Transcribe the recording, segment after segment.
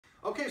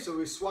Okay, so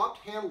we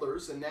swapped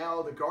handlers, and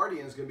now the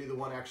guardian is going to be the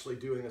one actually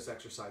doing this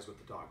exercise with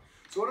the dog.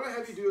 So what I'm going to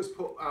have you do is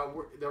put,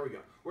 there we go.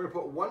 We're going to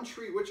put one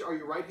treat, which, are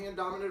you right hand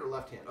dominant or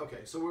left hand? Okay,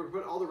 so we're going to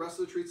put all the rest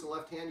of the treats in the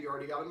left hand. You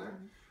already got them there?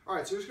 All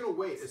right, so we're just going to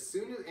wait as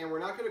soon as, and we're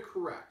not going to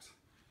correct.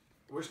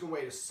 We're just going to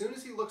wait. As soon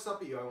as he looks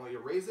up at you, I want you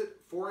to raise it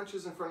 4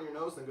 inches in front of your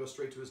nose, then go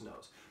straight to his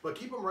nose. But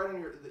keep him right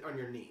on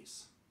your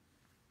knees.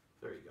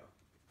 There you go.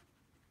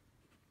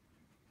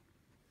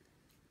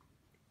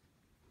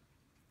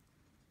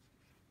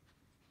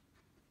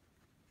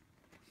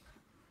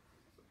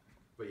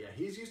 But yeah,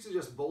 he's used to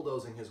just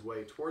bulldozing his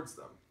way towards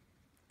them.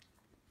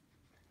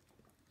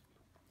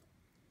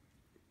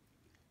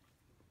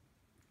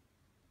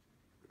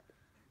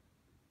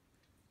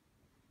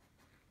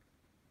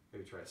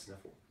 Maybe try a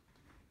sniffle.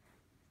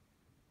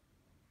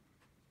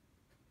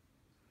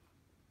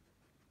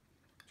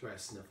 Try a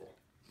sniffle.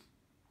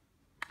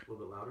 A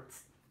little bit louder.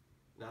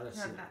 Not a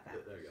sniffle.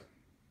 There you go.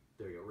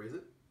 There you go. Raise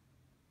it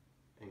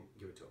and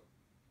give it to him.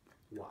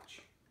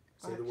 Watch.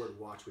 Say the word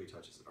watch when he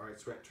touches it. All right,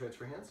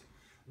 transfer hands.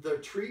 The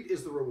treat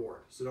is the reward,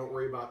 so don't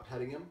worry about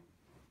petting him.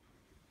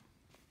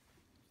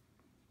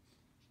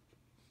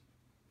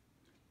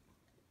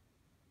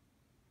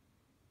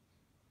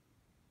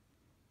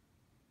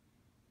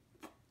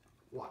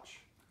 Watch.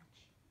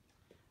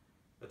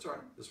 That's all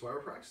right. That's why we're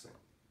practicing.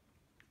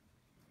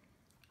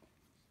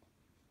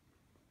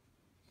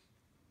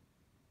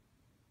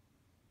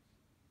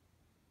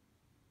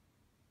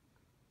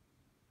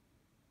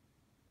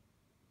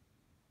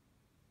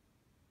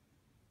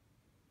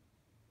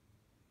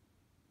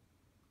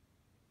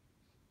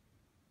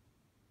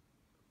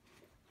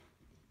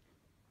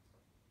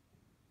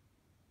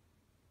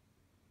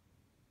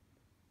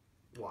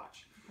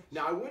 Watch.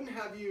 Now, I wouldn't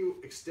have you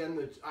extend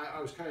the,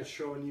 I was kind of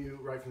showing you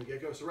right from the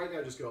get-go. So right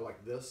now, just go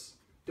like this.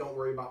 Don't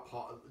worry about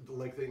the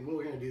lengthening.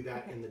 We're going to do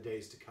that in the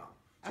days to come.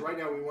 So right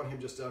now, we want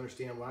him just to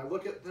understand when I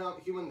look at the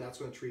human,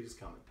 that's when a treat is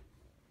coming.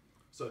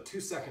 So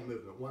 2-second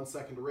movement. 1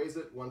 second to raise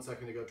it, 1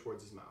 second to go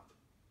towards his mouth.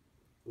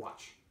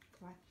 Watch.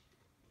 Watch.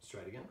 Let's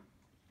try it again.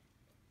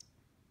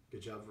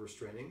 Good job of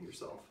restraining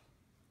yourself.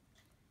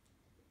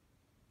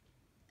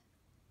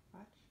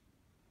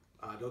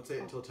 Watch. Don't say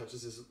it until it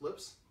touches his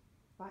lips.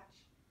 Watch.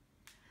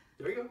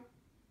 There you go.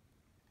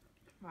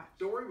 Watch.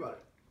 Don't worry about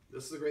it.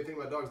 This is the great thing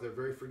about dogs. They're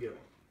very forgiving.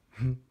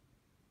 Watch.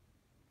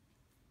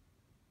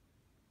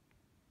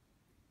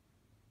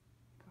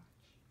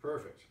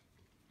 Perfect.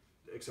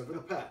 Except for the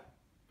pet.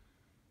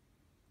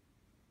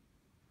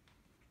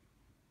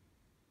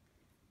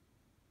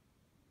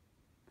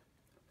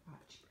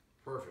 Watch.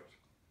 Perfect.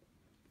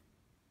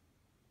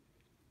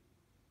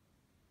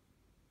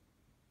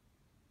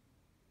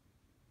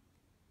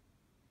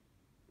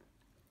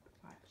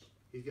 Watch.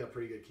 He's got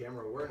pretty good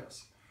camera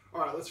awareness.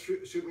 All right, let's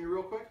shoot me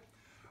real quick.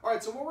 All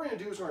right, so what we're going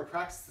to do is we're going to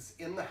practice this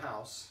in the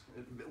house.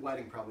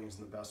 Lighting probably isn't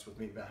the best with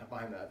me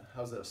behind that.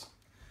 How's this?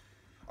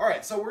 All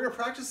right, so we're going to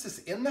practice this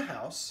in the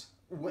house,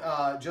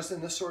 just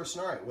in this sort of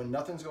scenario, when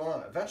nothing's going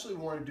on. Eventually,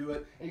 we want to do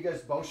it, and you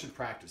guys both should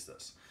practice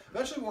this.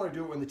 Eventually, we want to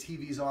do it when the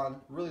TV's on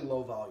really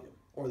low volume,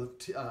 or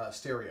the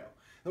stereo.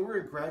 Then we're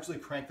going to gradually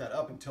crank that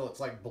up until it's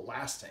like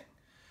blasting.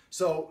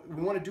 So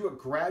we want to do it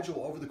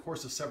gradual over the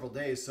course of several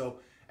days. So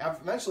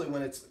eventually,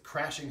 when it's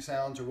crashing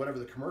sounds or whatever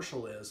the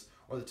commercial is,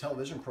 or the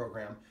television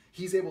program,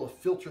 he's able to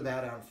filter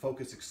that out and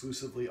focus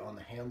exclusively on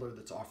the handler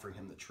that's offering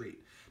him the treat.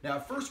 Now,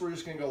 at first, we're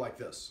just going to go like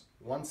this.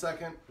 1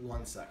 second,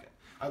 1 second.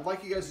 I'd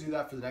like you guys to do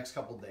that for the next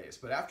couple of days.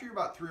 But after you're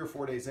about 3 or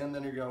 4 days in,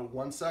 then you're going to go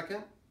 1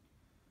 second,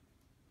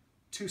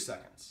 2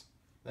 seconds.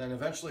 Then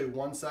eventually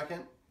 1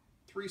 second,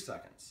 3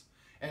 seconds.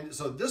 And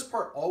so this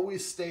part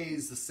always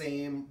stays the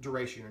same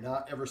duration. You're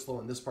not ever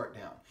slowing this part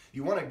down.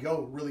 You want to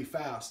go really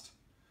fast,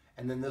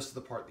 and then this is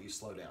the part that you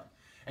slow down.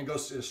 And go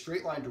in a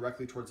straight line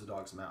directly towards the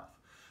dog's mouth.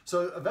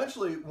 So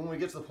eventually, when we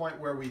get to the point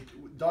where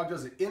dog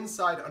does it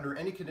inside under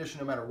any condition,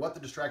 no matter what the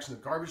distraction,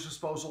 the garbage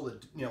disposal,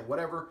 the,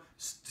 whatever,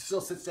 still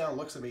sits down and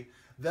looks at me,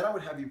 then I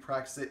would have you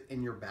practice it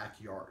in your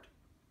backyard.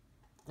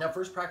 Now,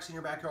 first practice in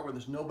your backyard where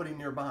there's nobody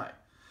nearby.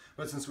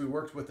 But since we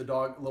worked with the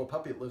dog, little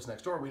puppy that lives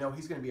next door, we know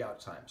he's going to be out at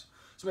times.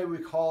 So maybe we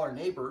call our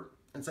neighbor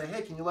and say,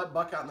 hey, can you let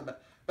Buck out in the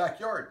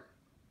backyard?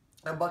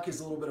 And Buck is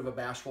a little bit of a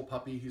bashful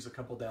puppy. He's a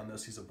couple down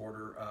this. He's a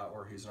border,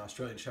 or he's an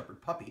Australian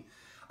Shepherd puppy.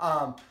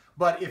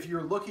 But if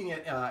you're looking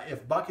at,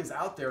 if Buck is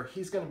out there,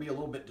 he's going to be a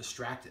little bit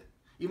distracted,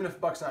 even if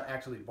Buck's not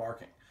actually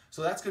barking.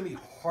 So that's going to be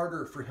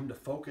harder for him to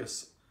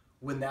focus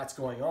when that's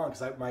going on,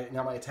 because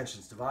now my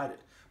attention's divided.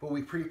 But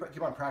we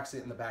keep on practicing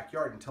it in the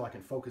backyard until I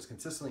can focus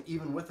consistently,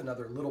 even with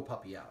another little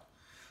puppy out.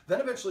 Then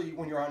eventually,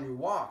 when you're on your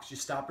walks, you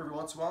stop every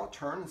once in a while,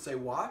 turn and say,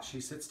 watch.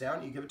 He sits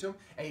down, you give it to him,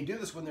 and you do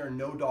this when there are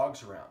no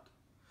dogs around.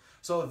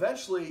 So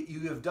eventually,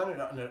 you have done it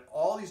in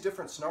all these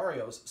different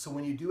scenarios, so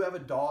when you do have a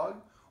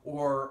dog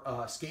or a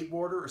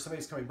skateboarder or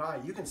somebody's coming by,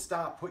 you can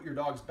stop, put your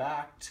dogs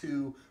back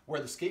to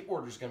where the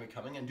skateboarder is going to be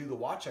coming and do the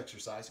watch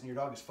exercise, and your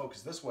dog is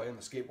focused this way and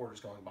the skateboarder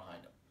is going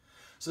behind him.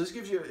 So this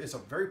gives you, it's a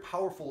very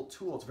powerful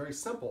tool. It's very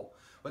simple,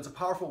 but it's a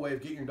powerful way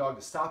of getting your dog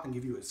to stop and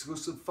give you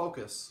exclusive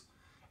focus,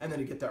 and then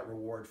to get that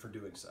reward for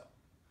doing so.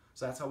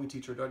 So that's how we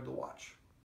teach our dog to watch.